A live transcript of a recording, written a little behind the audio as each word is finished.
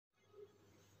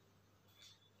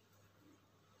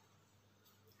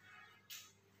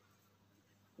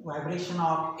Vibration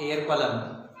of air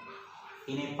column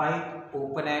in a pipe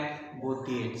open at both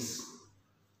the ends.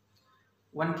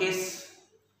 One case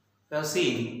we have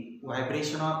seen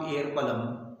vibration of air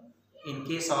column in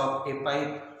case of a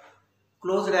pipe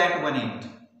closed at one end,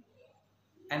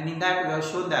 and in that we have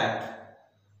shown that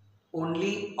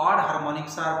only odd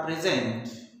harmonics are present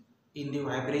in the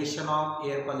vibration of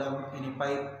air column in a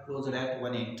pipe closed at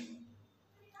one end.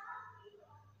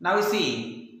 Now we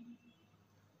see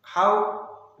how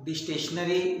the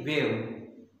stationary wave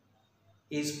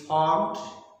is formed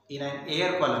in an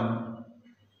air column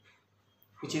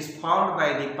which is formed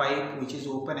by the pipe which is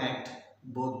open at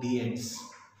both the ends,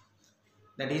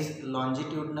 that is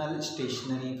longitudinal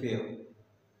stationary wave.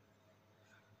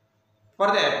 For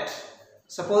that,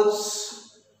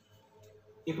 suppose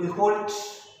if we hold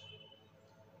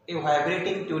a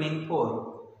vibrating tuning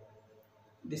fork,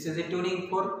 this is a tuning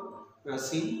fork we have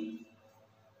seen.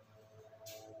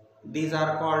 These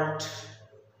are called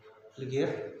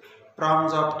here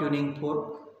prongs of tuning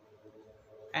fork,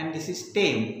 and this is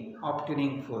stem of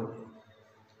tuning fork.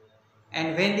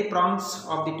 And when the prongs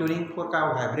of the tuning fork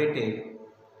are vibrated,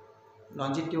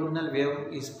 longitudinal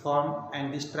wave is formed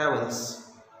and this travels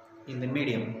in the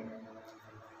medium.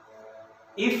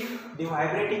 If the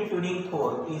vibrating tuning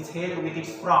fork is held with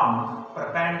its prong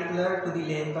perpendicular to the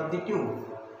length of the tube,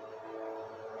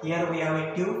 here we have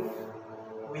a tube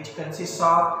which consists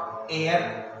of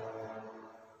air.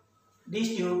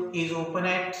 This tube is open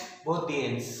at both the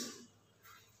ends.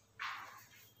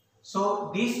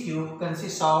 So this tube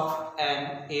consists of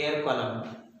an air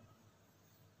column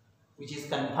which is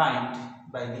confined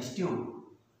by this tube.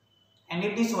 And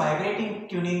if this vibrating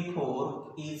tuning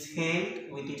fork is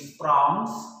held with its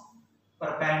prongs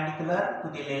perpendicular to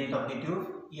the length of the tube,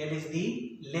 here is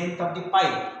the length of the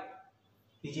pipe.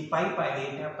 He ji pipe आहे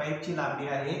त्या पाइपची लांबी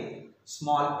आहे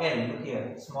small l. Look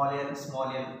here, small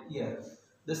l here.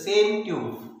 The same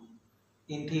tube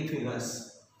in three figures.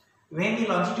 When the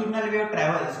longitudinal wave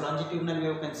travels, longitudinal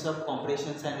wave consists of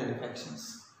compressions and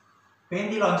reflections. When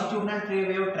the longitudinal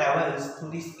wave travels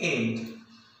through this end,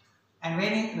 and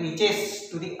when it reaches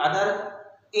to the other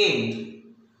end,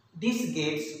 this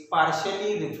gets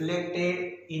partially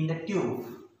reflected in the tube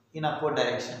in upward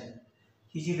direction.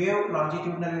 He ji wave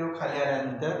longitudinal wave खाली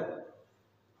आल्यानंतर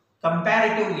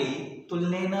comparatively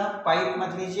तुलनेनं pipe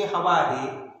मधली जी हवा आहे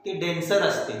ती denser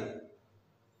असते,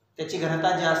 त्याची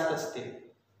घनता जास्त असते,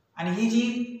 आणि ही जी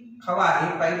हवा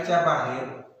आहे पाईपच्या बाहेर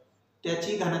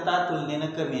त्याची घनता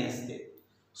तुलनेनं कमी असते.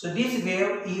 So this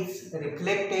wave is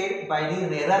reflected by the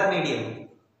rarer medium.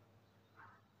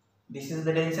 This is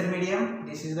the denser medium,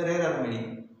 this is the rarer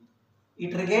medium.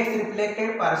 It gets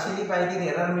reflected partially by the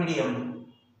rarer medium,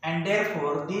 and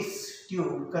therefore this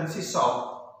tube consists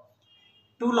of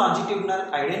two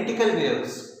longitudinal identical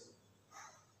waves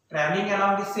traveling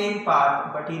along the same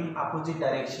path but in opposite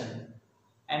direction,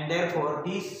 and therefore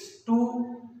these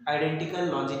two identical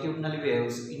longitudinal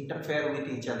waves interfere with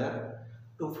each other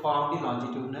to form the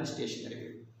longitudinal stationary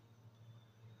wave.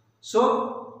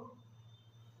 So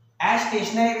as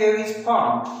stationary wave is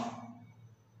formed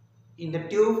in the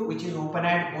tube which is open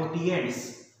at both the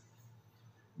ends,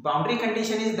 boundary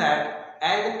condition is that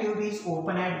as the tube is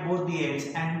open at both the ends,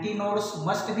 antinodes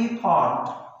must be formed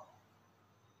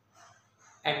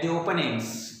at the open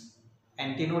ends.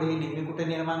 Antinode हे नेहमी कुठे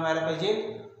निर्माण व्हायला पाहिजे?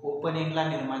 Open एंडला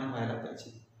निर्माण व्हायला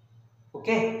पाहिजे.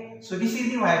 Okay, so this is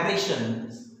the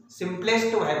vibration,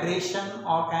 simplest vibration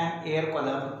of an air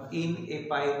column in a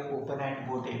pipe open at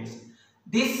both ends.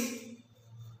 This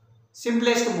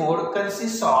simplest mode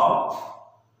consists of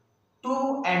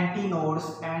two antinodes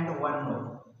and one node.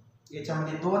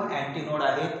 याच्यामध्ये दोन अँटीनोड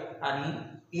आहेत आणि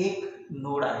एक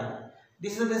node आहे.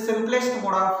 This is the simplest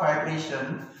mode of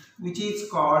vibration which is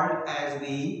called as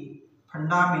the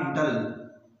fundamental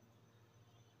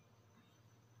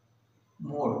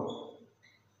mode.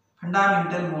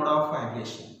 Fundamental mode of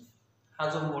vibration. हा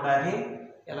जो mode आहे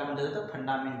याला म्हटलं जातं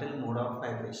fundamental mode of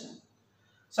vibration.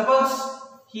 Suppose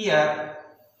here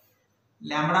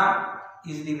lambda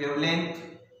is the wavelength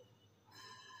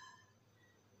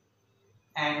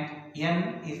and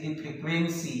n is the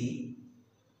frequency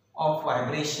of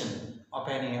vibration of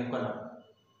an air column.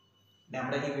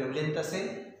 Lambda he wavelength असेल,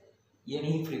 n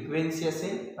ही frequency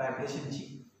असेल व्हायब्रेशनची.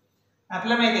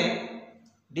 आपल्याला माहिती आहे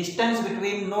distance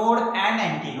between node and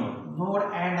antinode. Node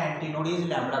and antinode is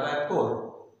lambda by 4.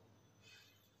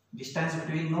 Distance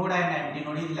between node and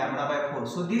antinode is lambda by 4.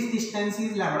 So this distance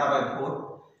is lambda by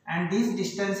 4 and this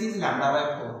distance is lambda by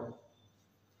 4.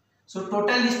 So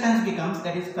total distance becomes,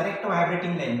 that is correct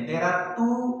vibrating length. There are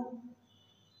two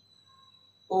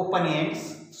open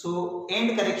ends, so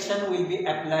end correction will be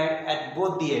applied at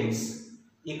both the ends.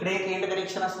 इकडे एक and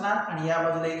connection असणार आणि या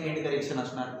बाजूला एक and connection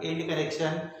असणार. And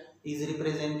connection is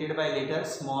represented by letter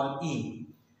small ई.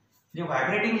 म्हणजे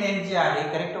vibrating length जी आहे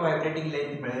करेक्ट व्हायब्रेटिंग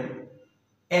लेंथ मिळेल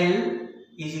L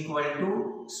is equal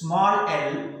to small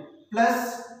l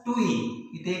plus 2e.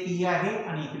 इथे एक e आहे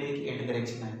आणि इकडे एक एंड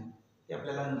कनेक्शन आहे. ते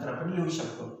आपल्याला नंतर आपण लिहू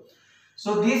शकतो.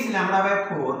 So this lambda by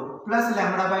 4 plus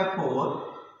lambda by 4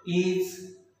 is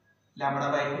lambda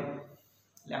by 2.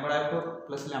 lambda by 4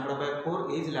 plus lambda by 4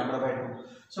 is lambda by 2.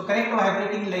 So correct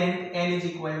vibrating length L is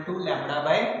equal to lambda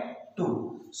by 2.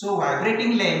 So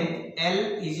vibrating length L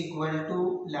is equal to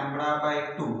lambda by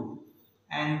 2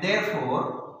 and therefore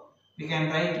we can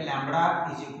write lambda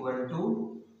is equal to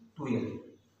 2L.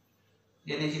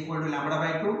 L is equal to lambda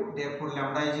by 2, therefore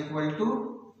lambda is equal to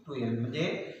 2L. म्हणजे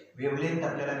wavelength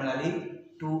आपल्याला मिळाली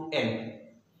 2L.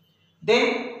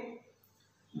 Then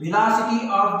velocity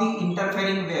of the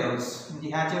interfering waves, म्हणजे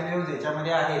ह्या ज्या waves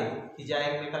याच्यामध्ये आहेत की ज्या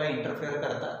एकमेकाला इंटरफेअर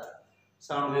करतात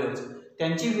साऊंड वेव्हज,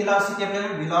 त्यांची वेलोसिटी आपल्याला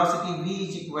velocity v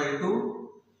is equal to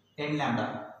n lambda.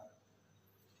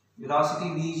 Velocity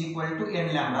v is equal to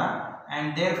n lambda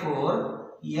and therefore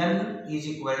n is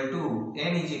equal to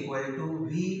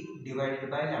v divided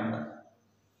by lambda.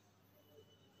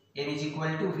 n is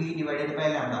equal to v divided by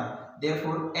lambda.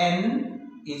 Therefore n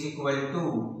is equal to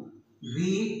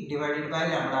v divided by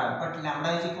lambda, but lambda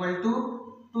is equal to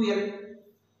 2L.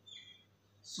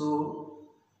 So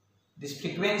this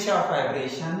frequency of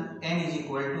vibration n is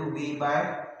equal to v by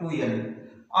 2L,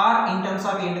 or in terms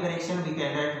of end connection we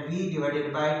can write v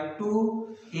divided by 2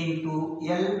 into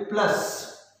L plus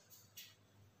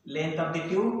length of the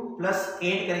tube plus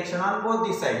end connection on both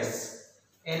the sides,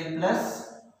 L plus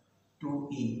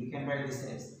 2E. We can write this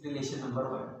as relation number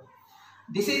 1.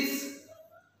 This is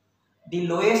the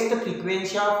lowest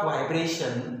frequency of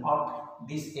vibration of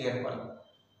this air column.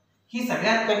 ही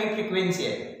सगळ्यात कमी frequency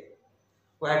आहे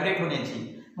vibrate होण्याची.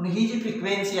 म्हणून ही जी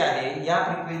frequency आहे या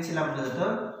फ्रिक्वेन्सीला म्हटलं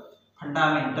जातं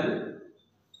fundamental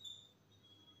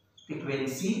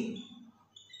frequency,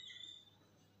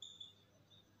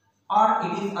 or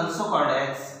it is also called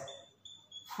as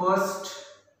first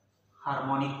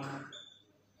harmonic.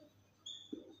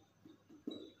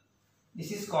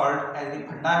 This is called as the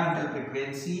fundamental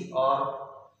frequency or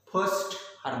first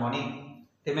harmonic.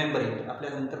 Remember it.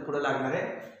 आपल्याला नंतर पुढे लागणार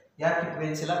आहे. या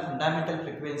फ्रिक्वेन्सीला फंडामेंटल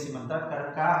फ्रिक्वेन्सी म्हणतात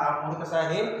कारण का हा मोड कसा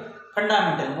आहे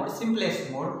फंडामेंटल मोड,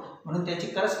 सिम्पलेस्ट मोड, म्हणून त्याची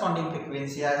करस्पॉन्डिंग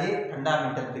फ्रिक्वेन्सी आहे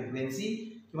फंडामेंटल फ्रिक्वेन्सी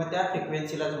किंवा त्या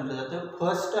फ्रिक्वेन्सीलाच म्हटलं जातं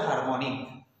फर्स्ट हार्मोनिक.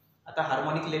 आता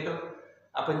हार्मोनिक लेटर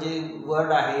आपण जे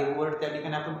वर्ड आहे वर्ड त्या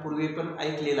ठिकाणी आपण पूर्वी पण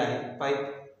ऐकलेला आहे, pipe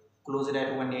closed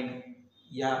at one and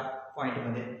या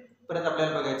पॉइंटमध्ये. परत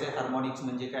आपल्याला बघायचं आहे हार्मोनिक्स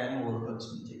म्हणजे काय आणि ओव्हरटोन्स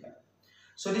म्हणजे काय.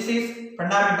 So this is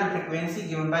fundamental frequency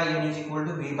given by n is equal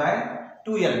to v by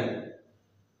 2L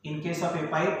in case of a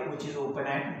pipe which is open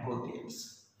at both ends.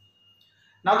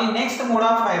 Now the next mode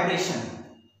of vibration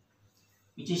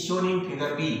which is shown in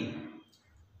figure B.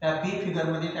 त्या B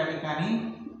figure मध्ये त्या ठिकाणी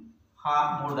हा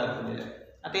mode दाखवलेला आहे.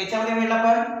 आता याच्यामध्ये वेळेला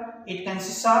पण it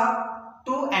consists of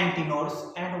 2 antinodes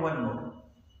and 1 node.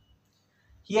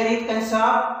 Here it consists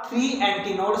of 3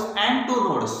 antinodes and 2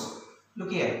 nodes.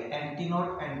 Look here, antinode,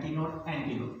 antinode,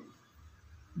 antinode,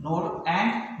 node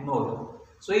and node.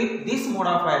 So this mode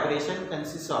of vibration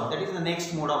consists of, that is the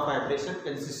next mode of vibration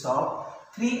consists of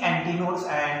 3 antinodes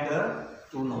and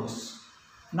 2 nodes.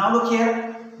 Now look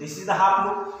here, this is the half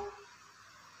loop.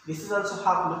 This is also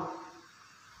half loop.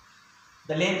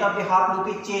 The length of the half loop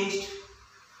is changed.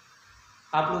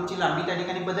 Half लूपची लांबी त्या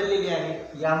ठिकाणी बदललेली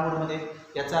आहे या मोडमध्ये.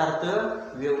 याचा अर्थ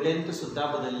wavelength सुद्धा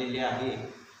बदललेली आहे.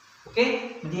 ओके,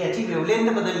 म्हणजे याची वेवलेंथ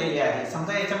बदललेली आहे.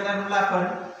 समजा याच्यामध्ये म्हणलं आपण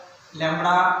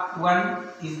lambda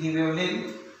 1 is the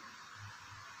wavelength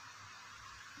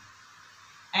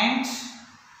and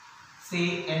say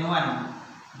n1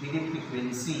 be the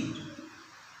frequency.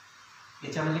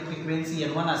 याच्यामध्ये फ्रिक्वेन्सी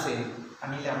n1 असेल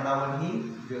आणि लॅम्बडा 1 ही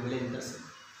वेवलेंथ असेल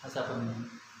असं आपण म्हणू.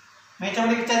 मग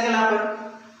याच्यामध्ये विचार केला आपण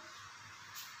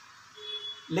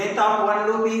length of one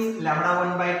loop is lambda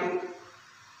 1 by 2,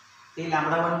 a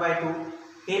lambda 1 by 2,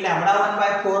 a lambda 1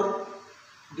 by 4,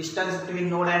 distance between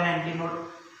node and antinode,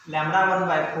 lambda 1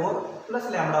 by 4 plus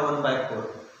lambda 1 by 4,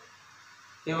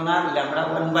 ते होणार lambda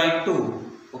 1 by 2.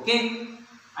 ओके,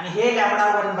 आणि हे lambda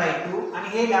 1 by 2 आणि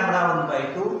हे lambda 1 by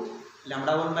 2,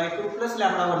 lambda 1 by 2 plus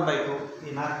lambda 1 by 2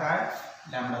 येणार काय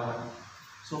lambda 1.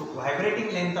 So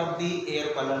vibrating length of the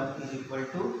air column is equal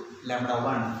to lambda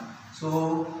 1. So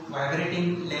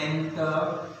vibrating length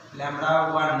lambda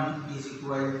 1 is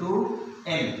equal to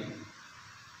L.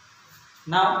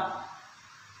 Now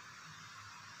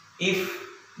if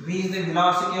v is the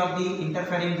velocity of the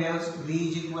interfering waves, v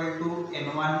is equal to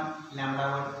n1 lambda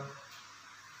 1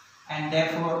 and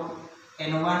therefore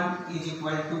n1 is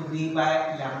equal to v by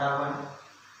lambda 1.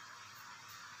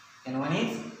 n1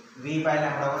 is v by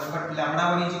lambda 1, but lambda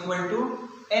 1 is equal to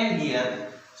n here.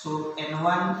 So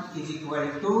n1 is equal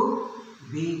to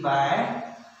v by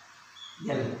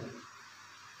L.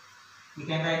 We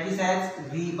can write this as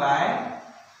v by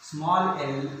small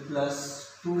l plus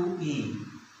 2e.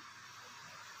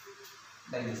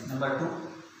 Like this. Number 2.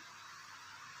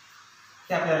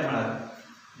 क्या आपल्याला मिळालं?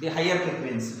 The higher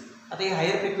frequency. आता ही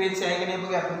higher frequency आहे की नाही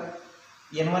बघूया आपण.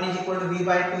 n1 is equal to v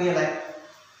by 2l आहे.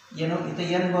 इथे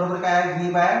n बरोबर काय आहे? v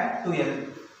by 2l.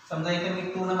 समजा इथे मी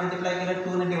 2 ने मल्टिप्लाय केलं,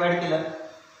 2 ने डिवाइड केलं,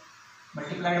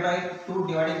 मल्टिप्लाइड बाय 2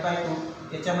 डिवाइडेड बाय 2,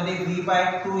 याच्यामध्ये v by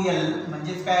 2l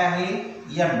म्हणजेच काय आहे?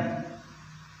 n.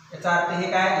 याचा अर्थ हे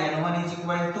काय? n1 is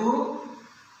equal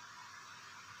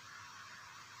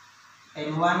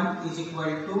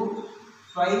to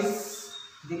twice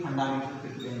the fundamental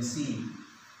frequency.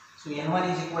 So n1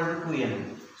 is equal to 2n.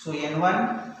 So n1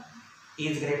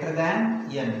 is greater than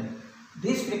n.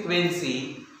 This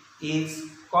frequency is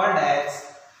called as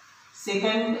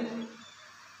second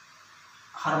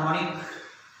harmonic.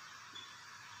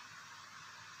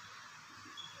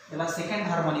 याला second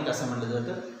harmonic असं म्हटलं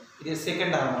जातं. It is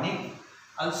second harmonic,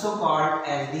 also called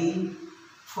as the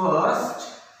first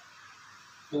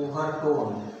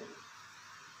overtone.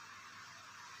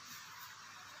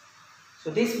 So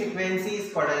this frequency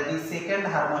is called as the second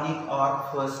harmonic or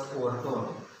first overtone.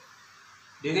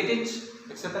 Do you get it?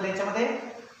 लक्षात आलं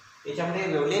याच्यामध्ये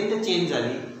wavelength change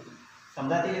झाली.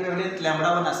 समजा ती वेवलेंथ लॅम्बडा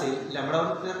 1 असेल, लॅम्बडा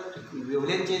 1 जर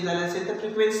wavelength change झाली असेल तर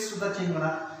फ्रिक्वेन्सी सुद्धा चेंज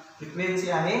होणार. फ्रिक्वेन्सी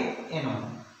आहे n1.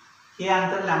 हे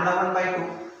अंतर लॅम्बडा 1/2,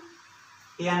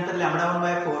 हे अंतर लॅम्बडा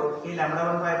 1/4, हे लॅम्बडा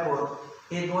 1/4,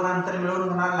 हे दोन अंतर मिळून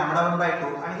होणार लॅम्बडा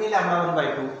 1/2 आणि हे लॅम्बडा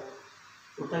 1/2.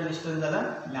 टोटल डिस्टन्स झालं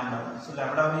lambda 1. So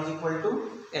lambda 1 is equal to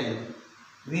L.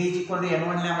 V is equal to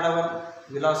n1 lambda 1,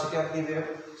 velocity of the wave.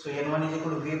 So n1 is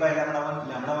equal to v by lambda 1,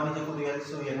 lambda 1 is equal to L.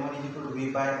 So n1 is equal to v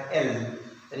by L.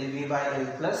 That is v by L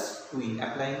plus 2e.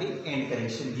 Applying the end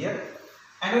correction here,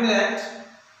 and we let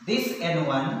this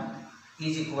n1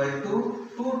 is equal to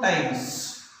 2 times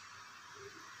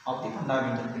of the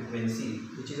fundamental frequency,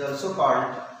 which is also called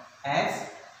as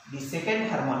the second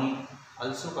harmonic,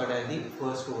 also called as the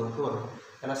first overtone.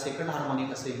 त्याला second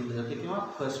harmonic असे म्हटले जाते किंवा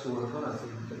first ओव्हरटोन असे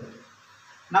म्हटले जाते.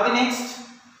 Now the next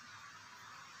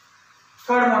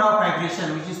third mode of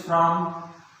vibration, which is from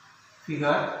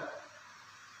figure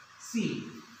सी.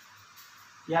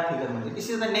 या figure मध्ये this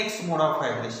is the next mode of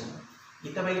vibration.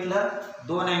 इथं बघितलं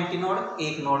 2 अँटीनोड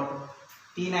 1 नोड,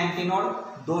 3 अँटीनोड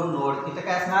 2 नोड, इथं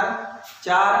काय असणार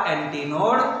 4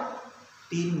 antinode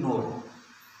 3 node.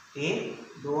 1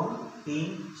 2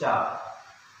 3 4,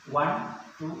 1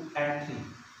 2 and 3.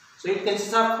 So it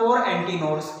consists of 4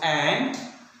 antinodes and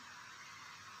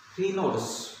 3 nodes.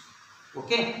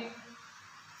 Okay.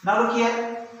 Now look here.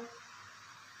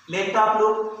 Length of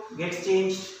loop gets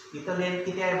changed. इथं length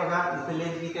किती आहे बघा, इथं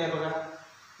लेंथ किती आहे बघा.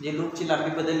 जे लूपची लांबी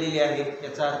बदललेली आहे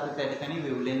याचा अर्थ त्या ठिकाणी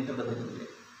वेवलेंथ बदललेली आहे.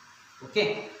 ओके.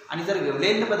 आणि जर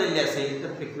वेवलेंथ बदलली असेल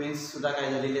तर फ्रिक्वेन्सी सुद्धा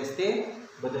काय झालेली असते,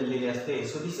 बदललेली असते.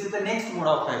 So this is the next mode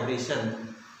of vibration.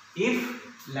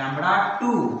 If lambda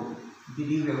 2 be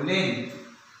the wavelength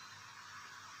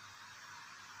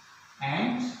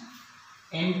and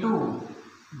n2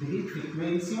 be the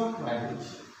frequency of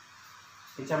vibration.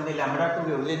 याच्यामध्ये लॅम्बडा 2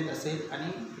 वेवलेंथ असेल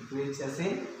आणि फ्रिक्वेन्सी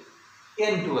असेल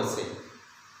n2 असेल.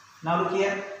 Now look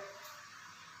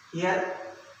here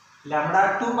lambda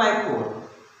 2/4.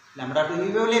 Lambda 2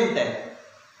 he wavelength आहे.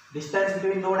 Distance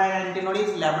between node आणि antinode is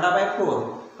लॅम्बडा/4,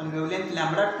 पण wavelength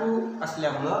lambda 2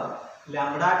 असल्यामुळे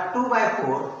lambda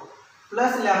 2/4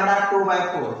 plus lambda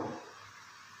 2/4,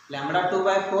 lambda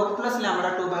 2/4 plus lambda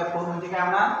 2/4 म्हणजे काय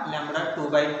होणार लॅम्बडा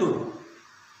 2/2.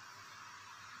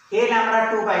 हे लॅम्बडा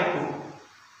 2/2,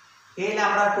 हे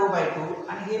लॅम्बडा 2/2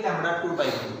 आणि हे lambda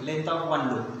 2/2. Length of one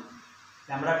loop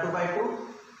lambda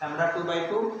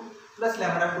 2/2 plus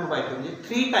lambda 2/2 म्हणजे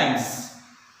 3 times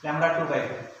lambda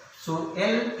 2/2. So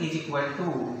L is equal to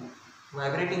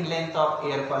vibrating length of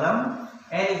air column.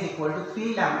 L is equal to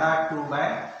 3 lambda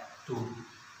 2/2.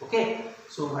 Okay,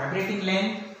 so vibrating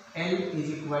length L is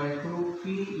equal to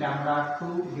 3 lambda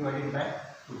 2 divided by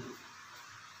 2,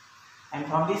 and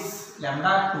from this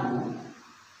lambda 2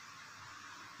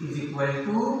 is equal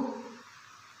to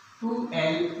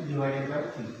 2L divided by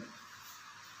 3.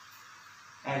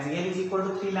 As L is equal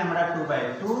to 3 lambda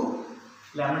 2/2,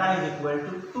 lambda is equal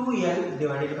to 2L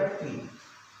divided by 3.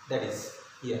 That is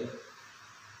here.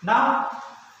 Now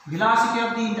velocity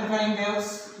of the interfering waves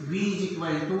V is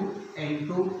equal to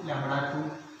n2 lambda 2,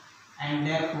 and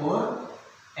therefore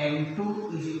n2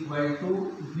 is equal to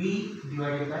V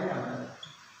divided by lambda 2.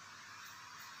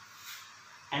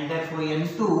 and therefore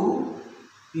N2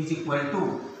 is equal to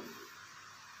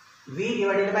V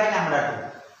divided by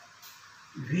lambda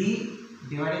 2. V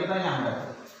divided by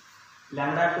lambda 2.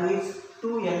 Lambda 2 is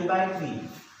 2L by 3.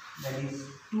 That is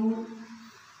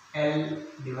 2L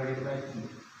divided by 3.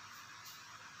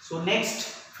 So next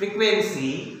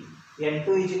frequency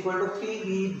N2 is equal to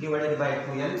 3V divided by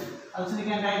 2L. Also we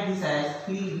can write this as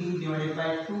 3V divided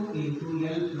by 2 into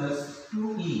L plus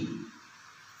 2E.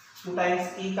 2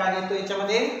 times E का घेतो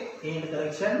याच्यामध्ये and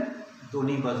correction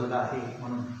दोन्ही बाजूला आहे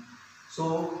म्हणून. So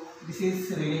this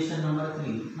is relation number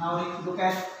 3. Now let's look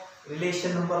at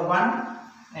relation number 1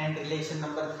 and relation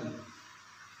number 3.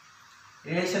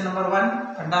 Relation number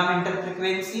 1 fundamental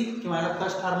frequency किंवा याला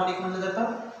first harmonic म्हणलं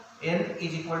जातं. N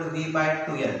is equal to V by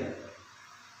 2L.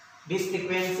 This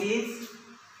frequency is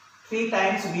 3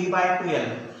 times V by 2L.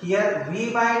 Here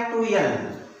V by 2L.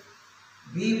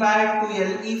 V by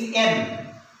 2L is N.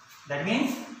 That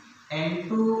means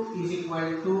N2 is equal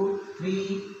to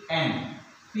 3N.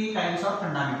 3 times of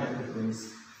fundamental frequency.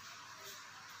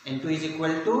 N2 is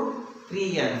equal to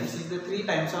 3N. This is the 3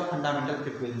 times of fundamental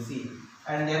frequency.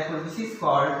 And therefore this is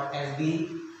called as the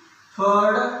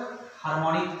third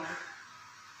harmonic.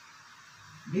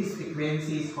 This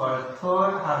frequency is called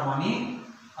third harmonic,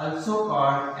 also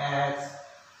called as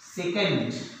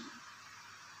second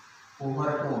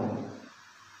overtone.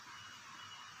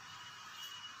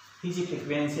 He ji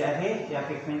frequency आहे या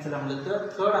फ्रिक्वेन्सीला म्हणलं तर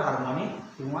third harmonic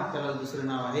किंवा त्याला दुसरे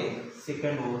नाव आहे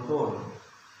second ओव्हरटोन.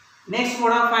 Next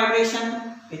mode of vibration.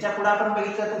 याच्या पुढे आपण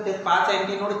बघितलं तर ते 5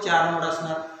 अँटीनोड 4 नोड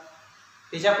असणार.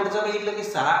 त्याच्या पुढचं बघितलं की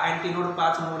 6 अँटीनोड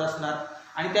 5 नोड असणार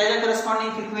आणि त्याच्या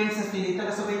करस्पॉन्डिंग फ्रिक्वेन्सी असलेली. तर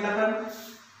कसं बघितलं आपण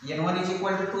N1 is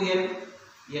equal to 2N,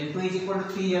 N2 is equal to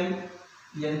 3N,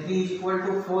 N3 is equal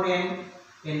to 4N,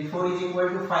 N4 is equal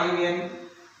to 5N,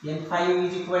 N5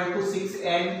 is equal to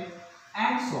 6N,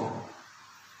 and so on.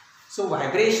 So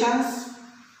vibrations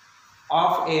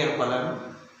of air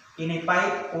column in a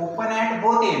pipe open at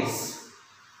both ends.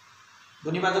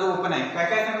 दोन्ही बाजूला open आहे. काय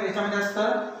काय काय याच्यामध्ये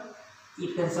असतं.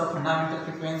 It consists of fundamental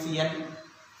frequency N,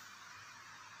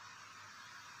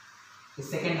 the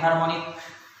second harmonic,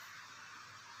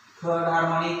 third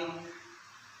harmonic,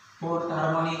 fourth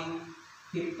harmonic,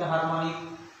 fifth harmonic,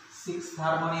 sixth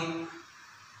harmonic.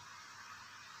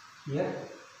 Here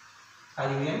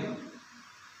 5N,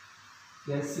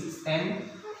 here 6N,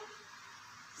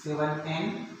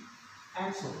 7N,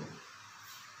 and so on.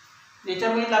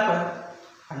 याच्यामध्ये आपण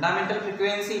fundamental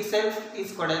frequency itself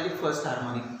is called as the first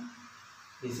harmonic.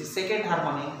 This is second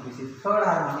harmonic. This is third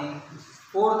harmonic. This is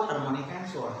fourth harmonic, and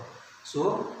so on. So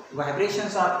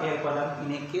vibrations of air column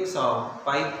in a case of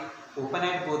pipe open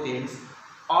at both ends,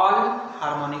 all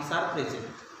harmonics are present.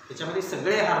 त्याच्यामध्ये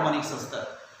सगळे harmonics असतात.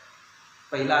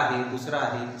 पहिला आहे, दुसरा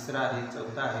आहे, तिसरा आहे,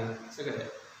 चौथा आहे, सगळे.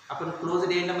 आपण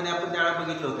क्लोज्ड एंड मध्ये आपण त्यावेळेला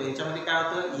बघितलं होतं. याच्यामध्ये काय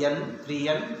होतं N,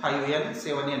 3N, 5N,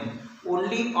 7N.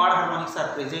 Only odd harmonics are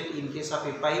present in case of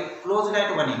a pipe closed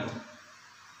at one end.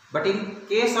 But in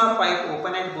case of pipe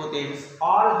open at both ends,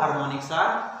 all harmonics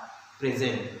are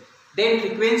present. Then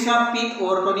frequency of peak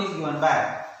overtone is given by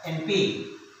Np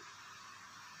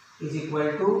is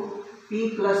equal to P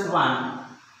plus 1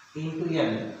 into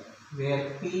N,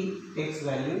 where P takes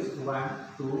values 1,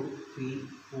 2, 3,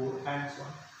 4 and so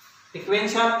on.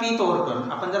 Frequency of peak overtone.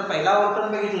 आपण जर पहिला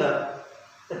overtone बघितलं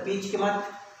तर P ची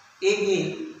किंमत 1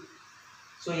 येईल.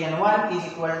 So N1 is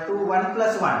equal to 1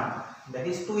 plus 1, that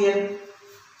is 2N.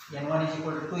 N1 is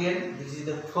equal to 2N. This is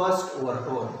the first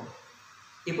overtone.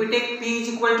 If we take P is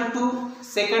equal to 2,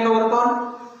 second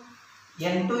overtone,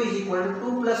 N2 is equal to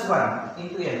 2 plus 1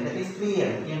 into N, that is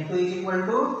 3N. N2 is equal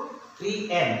to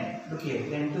 3N. Look here,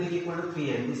 N2 is equal to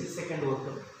 3N. This is second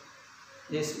overtone.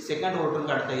 Yes, second overtone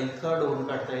काढता येईल, third overtone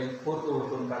काढता येईल, fourth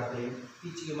overtone काढता येईल.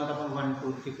 P ची किंमत आपण 1,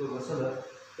 2, 3, 4 बसवलं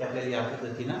की आपल्याला या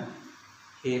पद्धतीनं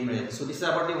हे मिळेल. So this is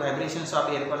about the vibrations of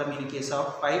air column in case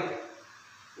of pipe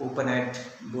open at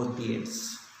both the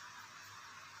ends.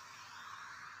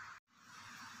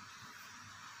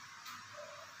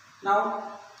 Now,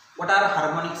 what are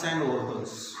harmonics and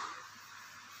overtones?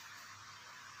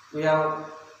 We have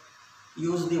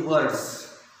used the words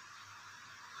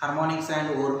harmonics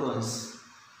and overtones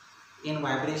in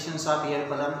vibrations of air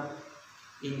column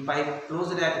in pipe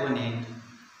closed at one end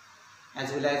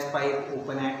as well as pipe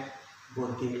open at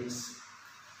both the ends.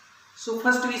 So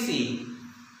first we see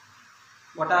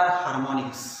what are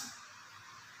harmonics.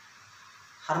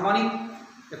 Harmonic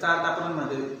याचा अर्थ आपण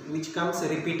म्हणतो which comes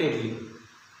repeatedly.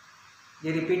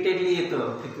 J repeatedly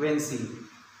येतं frequency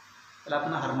त्याला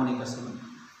आपण harmonic असं म्हणतो.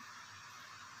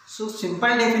 So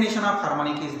simple definition of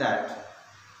harmonic is that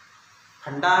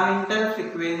fundamental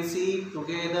frequency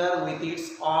together with its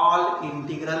all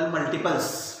integral multiples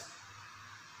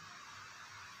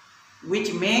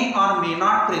which may or may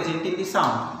not present in the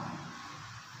sound.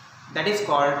 That is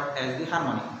called as the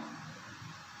harmonic.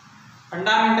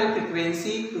 Fundamental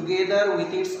frequency together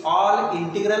with its all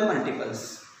integral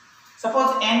multiples.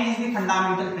 Suppose n is the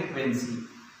fundamental frequency.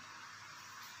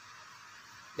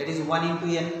 That is 1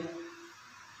 into n.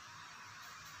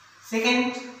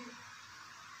 Second,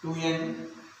 2n,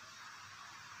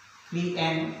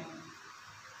 3n,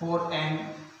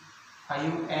 4n,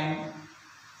 5n,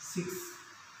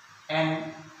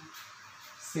 6n,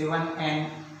 7n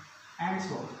and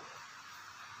so on.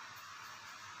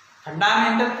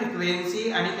 Fundamental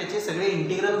frequency आणि त्याचे सगळे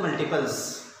integral multiples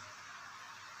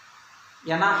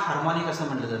यांना harmonic असं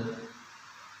म्हटलं जातं.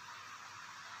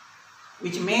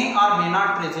 विच may or may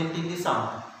not present in the sound.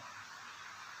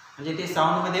 म्हणजे ते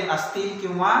sound मध्ये असतील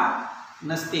किंवा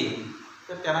नसतील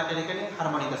तर त्यांना त्या ठिकाणी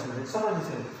हार्मोनिक असं म्हणतात. समज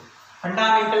दिसेल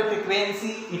fundamental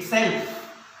frequency itself,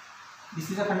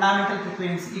 this is a fundamental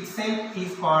frequency itself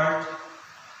is called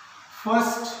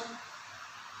first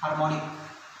harmonic.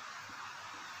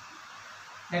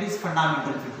 That is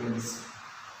fundamental frequency.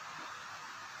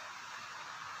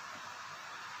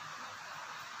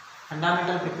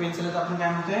 Fundamental frequency ला आपण काय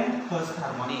म्हणतोय first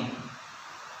harmonic.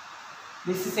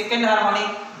 This is second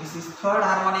harmonic, this is third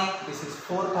harmonic, this is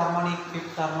fourth harmonic,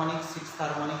 fifth harmonic, sixth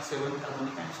harmonic, seventh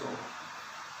harmonic and so on.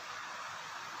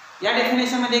 या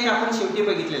definition मध्ये एक आपण शेवटी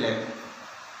बघितलेलं आहे.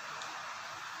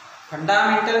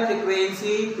 Fundamental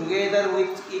frequency together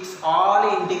with its all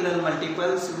integral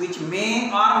multiples which may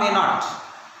or may not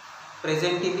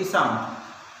present in the sound,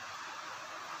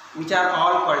 which are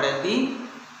all called as the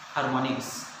harmonics.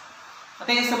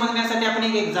 आता हे समजण्यासाठी आपण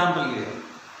एक एक्झाम्पल घेऊया.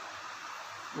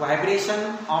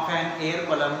 Vibration of N air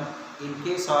column in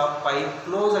case of pipe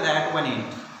closed at one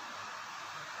end.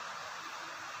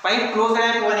 Pipe closed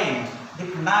at one end, the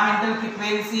fundamental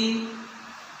frequency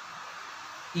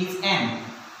is n.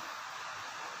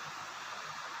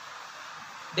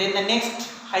 Then the next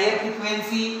higher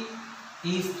frequency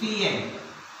is 3n.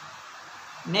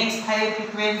 Next higher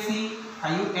frequency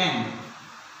 5n,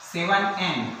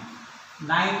 7n,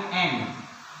 9n,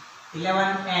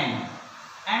 11n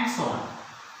and so on.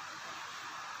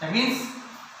 That means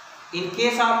in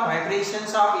case of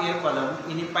vibrations of air column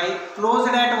in a pipe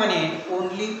closed at one end,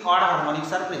 only odd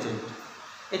harmonics are present.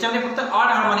 याच्यामध्ये फक्त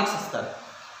odd harmonics असतात.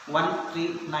 1,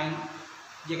 3, 9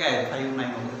 जे काय आहे 5,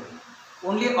 9 वगैरे.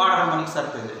 Only odd harmonics are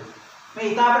present. मग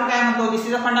इथं आपण काय म्हणतो, this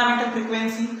is a fundamental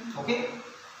frequency. Okay.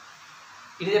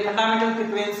 It is a fundamental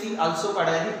frequency also called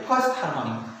as the first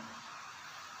harmonic.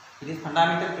 It is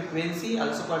fundamental frequency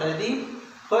also called as the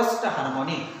first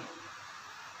harmonic.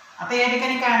 आता या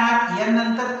ठिकाणी काय असणार, n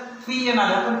नंतर 3n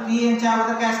आलं पण 3n च्या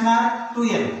अगोदर काय असणार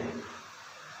 2n.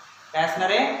 काय असणार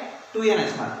आहे 2n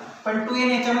असणार. पण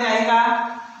 2n याच्यामध्ये आहे का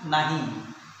नाही.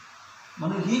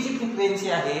 म्हणून ही जी फ्रिक्वेन्सी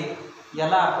आहे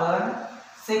याला आपण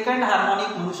सेकंड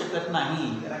हार्मोनिक म्हणू शकत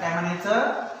नाही. याला काय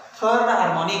म्हणायचं थर्ड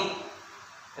हार्मोनिक.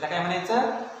 त्याला काय म्हणायचं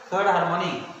थर्ड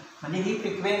हार्मोनिक. म्हणजे ही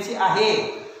फ्रिक्वेन्सी आहे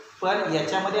पण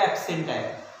याच्यामध्ये ॲब्सेंट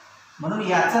आहे म्हणून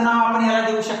याचं नाव आपण याला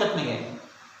देऊ शकत नाही आहे.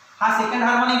 हा सेकंड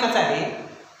हार्मोनिकच आहे.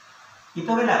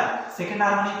 इथं बघा second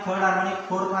harmonic, third harmonic,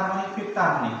 fourth harmonic, fifth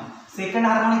harmonic. Second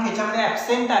harmonic याच्यामध्ये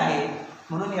ॲब्सेंट आहे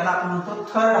म्हणून याला आपण म्हणतो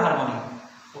थर्ड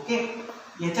हार्मोनिक. ओके.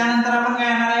 याच्यानंतर आपण काय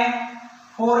येणार आहे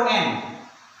 4n.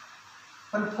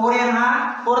 पण 4n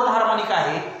हा फोर्थ हार्मोनिक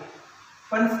आहे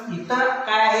पण इतर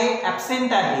काय आहे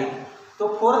ॲब्सेंट आहे. तो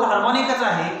फोर्थ हार्मोनिकच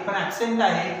आहे पण ॲब्सेंट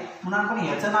आहे म्हणून आपण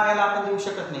याचं नाव याला आपण देऊ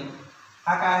शकत नाही.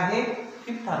 हा काय आहे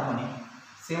fifth harmonic,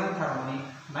 seventh harmonic,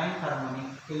 ninth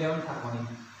harmonic, 11th harmonic.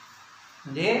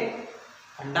 म्हणजे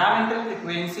fundamental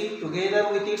frequency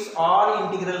together with its all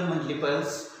integral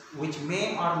multiples which may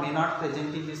or may not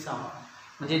present in this sound.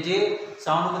 म्हणजे जे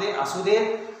साऊंडमध्ये असू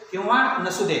देत किंवा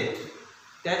नसू देत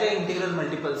त्या ज्या इंटिग्रल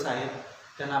मल्टिपल्स आहेत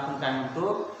त्यांना आपण काय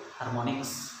म्हणतो harmonics.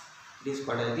 This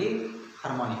called as the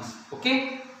harmonics. Okay.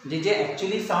 म्हणजे जे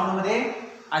ॲक्च्युली साऊंडमध्ये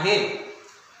आहेत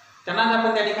त्यांनाच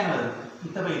आपण त्या ठिकाणी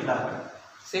इथं बघितलं आपण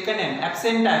सेकंड एन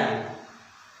ॲब्सेंट आहे.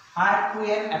 हा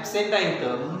 2n ॲब्सेंट आहे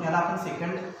इथं म्हणून याला आपण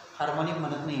सेकंड हार्मोनिक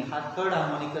म्हणत नाही. हा थर्ड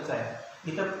हार्मोनिकच आहे.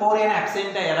 इथं 4n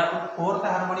ॲब्सेंट आहे याला आपण फोर्थ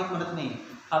हार्मोनिक म्हणत नाही.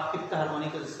 हा फिफ्थ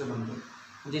हार्मोनिकच असं म्हणतो.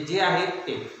 म्हणजे जे आहेत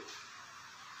ते.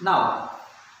 नाव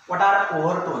व्हॉट आर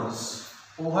ओव्हरटोन्स.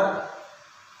 ओव्हर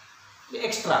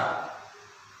एक्स्ट्रा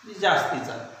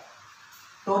जास्तीचा.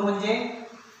 टोन म्हणजे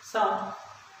sound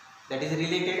that is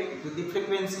related with the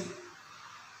frequency.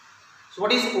 So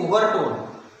what is overtone?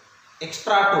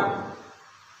 Extra tone.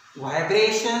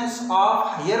 Vibrations of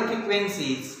higher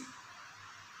frequencies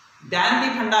than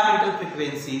the fundamental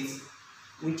frequencies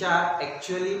which are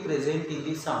actually present in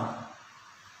the sound.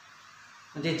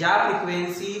 म्हणजे ज्या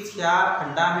frequencies ह्या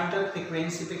fundamental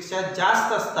फ्रिक्वेन्सीपेक्षा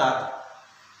जास्त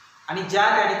असतात आणि ज्या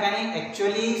त्या ठिकाणी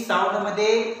ॲक्च्युअली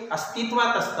साऊंडमध्ये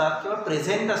अस्तित्वात असतात किंवा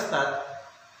प्रेझेंट असतात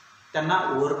त्यांना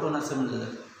ओव्हरटोन असं म्हणलं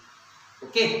जातं.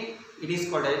 Okay, it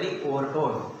is called as the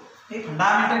ओव्हरटोन. Hey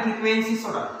fundamental frequency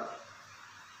soda.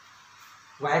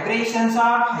 Vibrations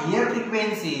of higher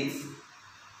frequencies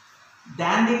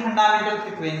than the fundamental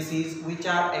frequencies which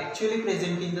are actually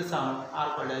present in the sound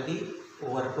are called as the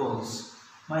overtones.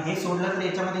 मग हे सोडलं तर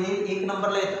याच्यामध्ये हे 1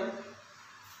 नंबरला येतं.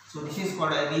 So this is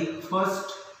called as the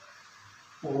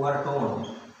first ओव्हरटोन.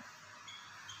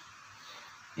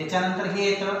 याच्यानंतर हे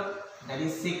येतं that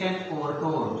is second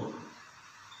ओव्हरटोन.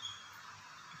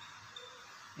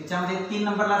 याच्यामध्ये 3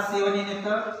 नंबरला 7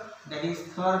 येतं that is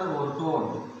third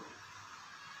ओव्हरटोन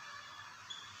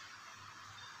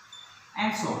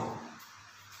and so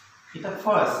इथं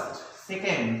फर्स्ट,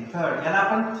 सेकंड, थर्ड, याला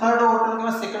आपण थर्ड ओव्हरटोन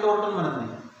किंवा सेकंड ओव्हरटोन म्हणत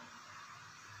नाही.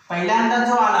 पहिल्यांदा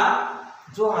जो आला,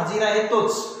 जो हाजीर आहे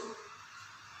तोच,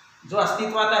 जो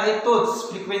अस्तित्वात आहे तोच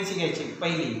फ्रिक्वेन्सी घ्यायची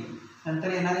पहिली,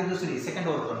 नंतर येणारी दुसरी सेकंड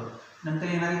ओव्हरटोन,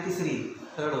 नंतर येणारी तिसरी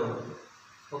third ओव्हरटोन.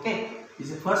 Okay,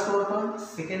 this is first ओव्हरटोन,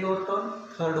 second ओव्हरटोन,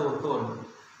 third ओव्हरटोन.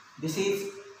 This is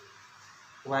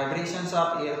vibrations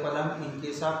of air column in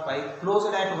case of pipe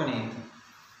closed at one and.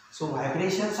 So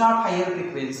vibrations of higher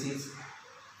frequencies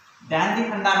than the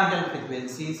fundamental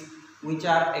frequencies which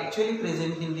are actually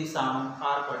present in the sound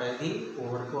are called as the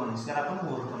overtones. याला आपण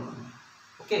overtone.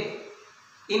 Okay.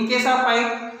 In case of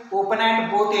pipe open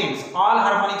at both ends, all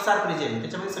harmonics are present.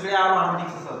 त्याच्यामध्ये सगळे all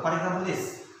harmonics असतात. For example this.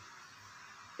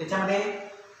 त्याच्यामध्ये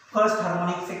first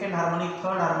harmonic, second harmonic,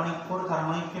 third harmonic, fourth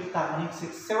harmonic, fifth harmonic,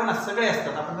 6, 7 सगळे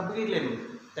असतात. आपण बघितले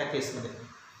त्या केसमध्ये.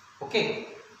 ओके,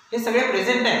 हे सगळे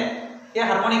प्रेझेंट आहे. हे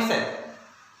हार्मोनिक्स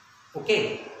आहेत. ओके,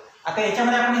 आता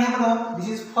याच्यामध्ये आपण हे बघू. This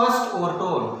is first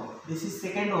ओव्हरटोन, this is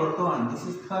second ओव्हरटोन, this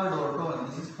is third ओव्हरटोन,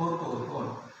 this is fourth ओव्हरटोन.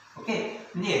 Okay,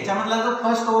 म्हणजे याच्यामधला जो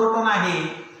फर्स्ट ओव्हरटोन आहे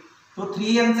तो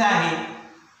 3N चा आहे,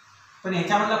 पण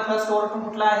याच्यामधला फर्स्ट ओव्हरटोन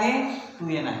कुठला आहे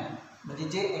 2N आहे. म्हणजे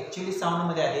जे ॲक्च्युअली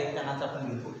साऊंडमध्ये आहे त्यांनाच आपण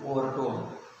घेतो ओव्हरटोन.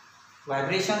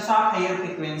 Vibrations of higher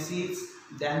frequencies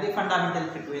than the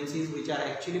fundamental frequencies which are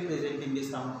actually present in the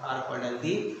sound are called as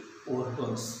the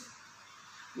ओव्हरटोन्स.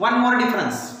 One more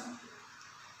difference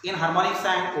in harmonics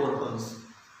and overtones.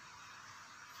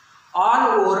 All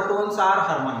overtones are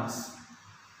harmonics.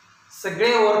 सगळे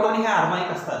ओव्हरटोन हे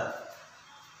harmonic असतात.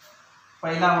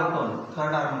 पहिला ओव्हरटोन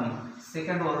third harmonic,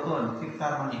 second ओव्हरटोन fifth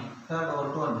harmonic, third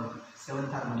ओव्हरटोन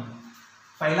seventh harmonic.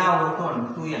 पहिला ओव्हरटोन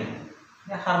 2N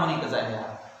हे हार्मोनिकच आहे.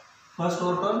 First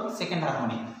ओव्हरटोन second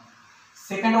harmonic,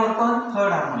 second ओव्हरटोन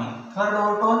third harmonic, third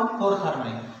ओव्हरटोन fourth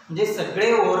harmonic. म्हणजे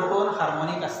सगळे ओव्हरटोन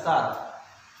harmonic असतात,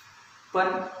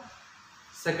 पण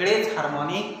सगळेच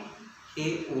हार्मोनिक हे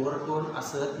ओव्हरटोन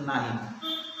असत नाही.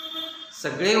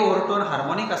 सगळे ओव्हरटोन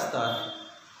हार्मोनिक असतात,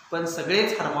 पण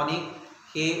सगळेच हार्मोनिक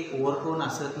हे ओव्हरटोन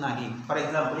असत नाही. फॉर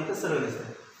एक्झाम्पल इथं सरळ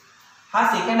दिसतं, हा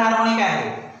सेकंड हार्मोनिक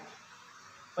आहे,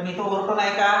 पण इथं ओव्हरटोन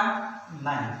आहे का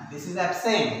नाही. This is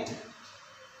absent.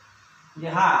 म्हणजे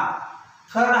हा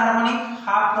थर्ड हार्मोनिक,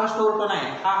 हा फर्स्ट ओव्हरटोन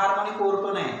आहे, हा हार्मोनिक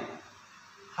ओव्हरटोन आहे,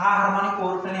 हा हार्मोनिक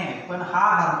ओव्हरटोन आहे, पण हा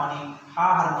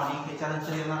हार्मोनिक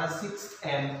याच्यानंतर येणारा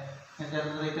 6N,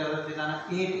 त्याच्यानंतर येणारा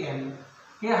 8N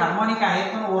हे हार्मोनिक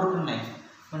आहेत पण ओव्हरटोन नाही.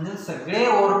 म्हणजे सगळे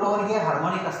ओव्हरटोन हे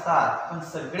हार्मोनिक असतात, पण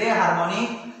सगळे हार्मोनिक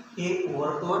हे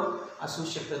ओव्हरटोन असू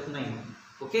शकत नाही.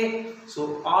 Okay, so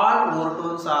all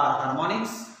ओव्हरटोन्स are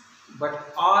harmonics, but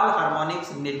all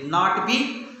harmonics need not be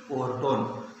ओव्हरटोन.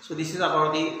 So this is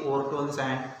about the ओव्हरटोन्स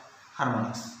and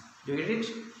harmonics. Do you get it?